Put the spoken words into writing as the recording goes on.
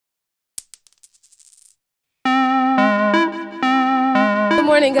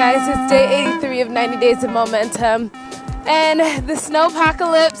morning, guys. It's day 83 of 90 Days of Momentum, and the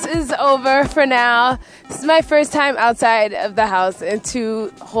snowpocalypse is over for now. This is my first time outside of the house in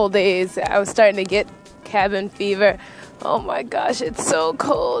 2 whole days. I was starting to get cabin fever. Oh my gosh, it's so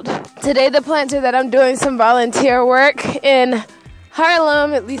cold. Today, the planter that I'm doing some volunteer work in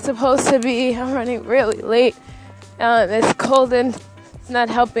Harlem, at least supposed to be. I'm running really late. It's cold and it's not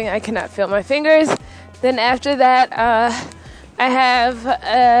helping. I cannot feel my fingers. Then after that, I have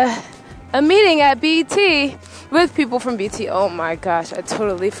a meeting at BT with people from BT. Oh my gosh, I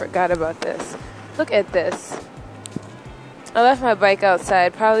totally forgot about this. Look at this. I left my bike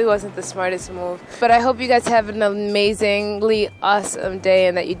outside. Probably wasn't the smartest move. But I hope you guys have an amazingly awesome day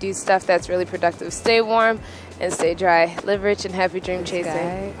and that you do stuff that's really productive. Stay warm and stay dry. Live rich and happy dream chasing.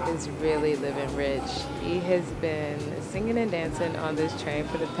 This guy is really living rich. He has been singing and dancing on this train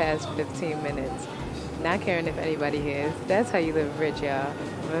for the past 15 minutes. Not caring if anybody hears. That's how you live rich, y'all.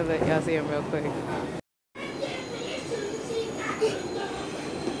 I'm gonna let y'all see him real quick.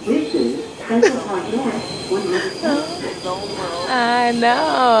 I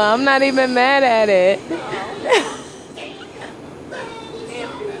know. I'm not even mad at it.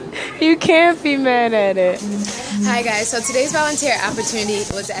 You can't be mad at it. Hi guys, so today's volunteer opportunity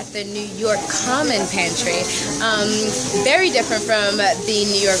was at the New York Common Pantry. Very different from the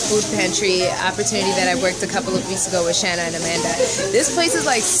New York Food Pantry opportunity that I worked a couple of weeks ago with Shanna and Amanda. This place is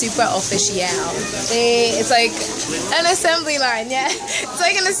like super official. It's like an assembly line, yeah. It's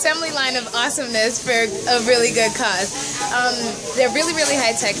like an assembly line of awesomeness for a really good cause. They're really, really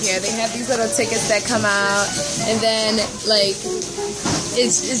high tech here. They have these little tickets that come out, and then like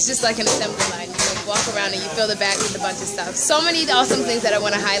it's just like an assembly line. Walk around and you fill the bag with a bunch of stuff. So many awesome things that I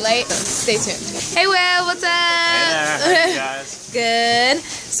want to highlight. Stay tuned. Hey Will, what's up? Hey there, how you guys? Good.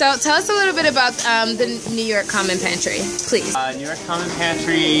 So tell us a little bit about the New York Common Pantry, please. New York Common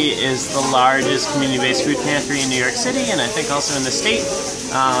Pantry is the largest community-based food pantry in New York City, and I think also in the state.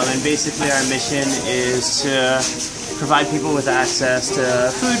 And basically our mission is to provide people with access to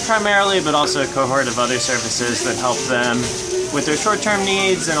food primarily, but also a cohort of other services that help them with their short-term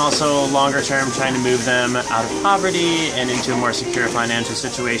needs and also longer-term trying to move them out of poverty and into a more secure financial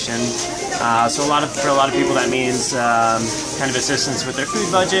situation. So for a lot of people that means kind of assistance with their food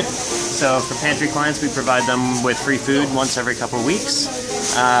budget. So for pantry clients, we provide them with free food once every couple of weeks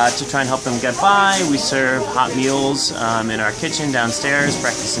to try and help them get by. We serve hot meals in our kitchen downstairs,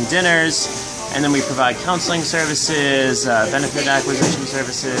 breakfast and dinners. And then we provide counseling services, benefit acquisition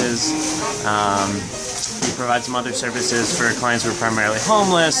services. We provide some other services for clients who are primarily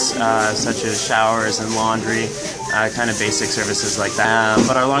homeless, such as showers and laundry, kind of basic services like that.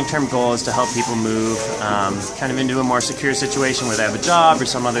 But our long-term goal is to help people move kind of into a more secure situation where they have a job or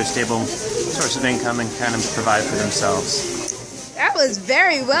some other stable source of income and kind of provide for themselves. That was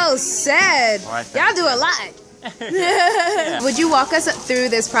very well said. Y'all do a lot. Yeah. Would you walk us through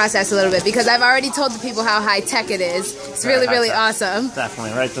this process a little bit? Because I've already told the people how high tech it is. It's really, really awesome.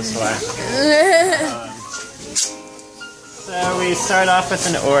 Definitely, right this way. So we start off with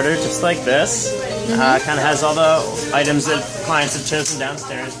an order just like this. Kind of has all the items that clients have chosen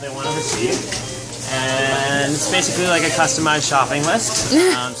downstairs they want to receive. And it's basically like a customized shopping list.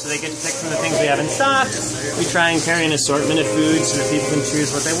 So they get to pick from the things we have in stock. We try and carry an assortment of foods so that people can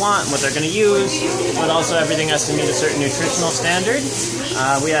choose what they want and what they're going to use. But also everything has to meet a certain nutritional standard.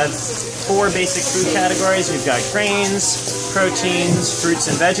 We have 4 basic food categories. We've got grains, proteins, fruits,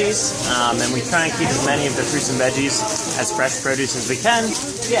 and veggies. And we try and keep as many of the fruits and veggies as fresh produce as we can.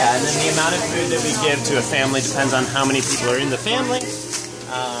 Yeah, and then the amount of food that we give to a family depends on how many people are in the family.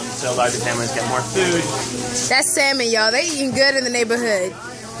 So larger families get more food. That's salmon, y'all. They eating good in the neighborhood.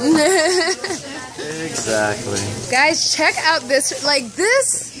 Exactly. Guys, check out this. Like,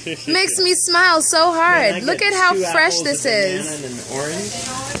 this makes me smile so hard. Look at how fresh this is. And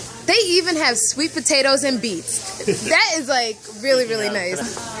orange. They even have sweet potatoes and beets. That is like really, really nice.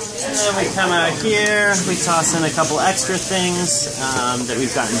 And then we come out here, we toss in a couple extra things that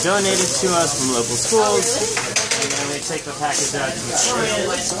we've gotten donated to us from local schools. And then we take the package out to the store. And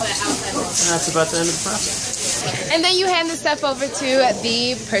that's about the end of the process. And then you hand the stuff over to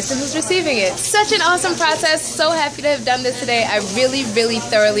the person who's receiving it. Such an awesome process. So happy to have done this today. I really, really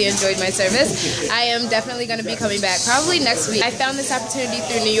thoroughly enjoyed my service. I am definitely going to be coming back probably next week. I found this opportunity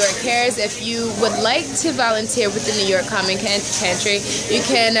through New York Cares. If you would like to volunteer with the New York Common Pantry, you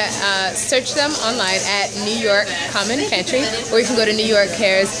can search them online at New York Common Pantry, or you can go to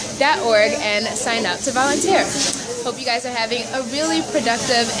newyorkcares.org and sign up to volunteer. Hope you guys are having a really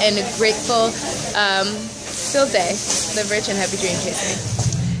productive and grateful filled day. Live rich and happy dream chasing.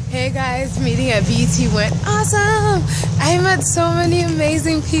 Hey guys, meeting at BET went awesome! I met so many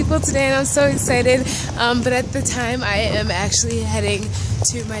amazing people today and I'm so excited. But at the time I am actually heading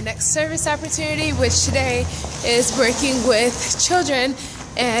to my next service opportunity, which today is working with children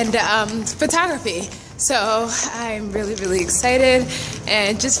and photography. So I'm really, really excited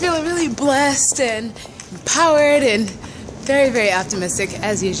and just feeling really blessed and empowered and very, very optimistic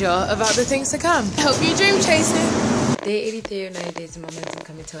as usual about the things to come. I hope you're dream chasing. Day 83 of 90 Days of Momentum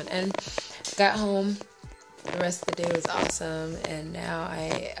coming to an end. Got home. The rest of the day was awesome. And now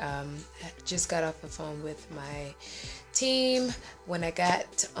I just got off the phone with my team. When I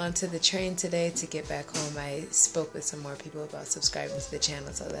got onto the train today to get back home, I spoke with some more people about subscribing to the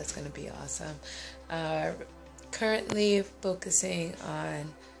channel. So that's going to be awesome. Currently focusing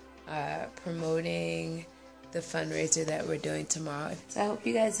on promoting the fundraiser that we're doing tomorrow. So I hope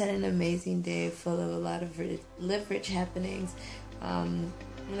you guys had an amazing day full of a lot of live rich happenings, and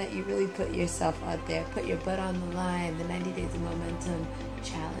that you really put yourself out there, put your butt on the line. The 90 Days of Momentum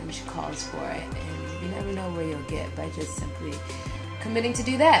challenge calls for it, and you never know where you'll get by just simply committing to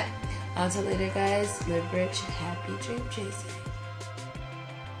do that. Until later guys, live rich, happy dream chasing.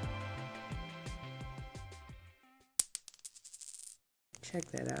 Check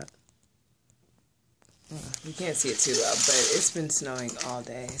that out. You can't see it too well, but it's been snowing all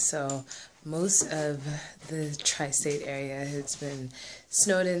day. So most of the tri-state area has been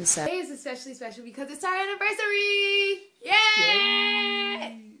snowed inside. Today is especially special because it's our anniversary!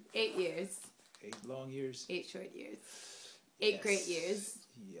 Yay! 8 years. 8 long years. 8 short years. 8 Yes. great years.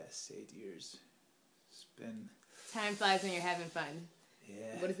 Yes, 8 years. It's been... Time flies when you're having fun.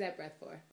 Yeah. What is that breath for?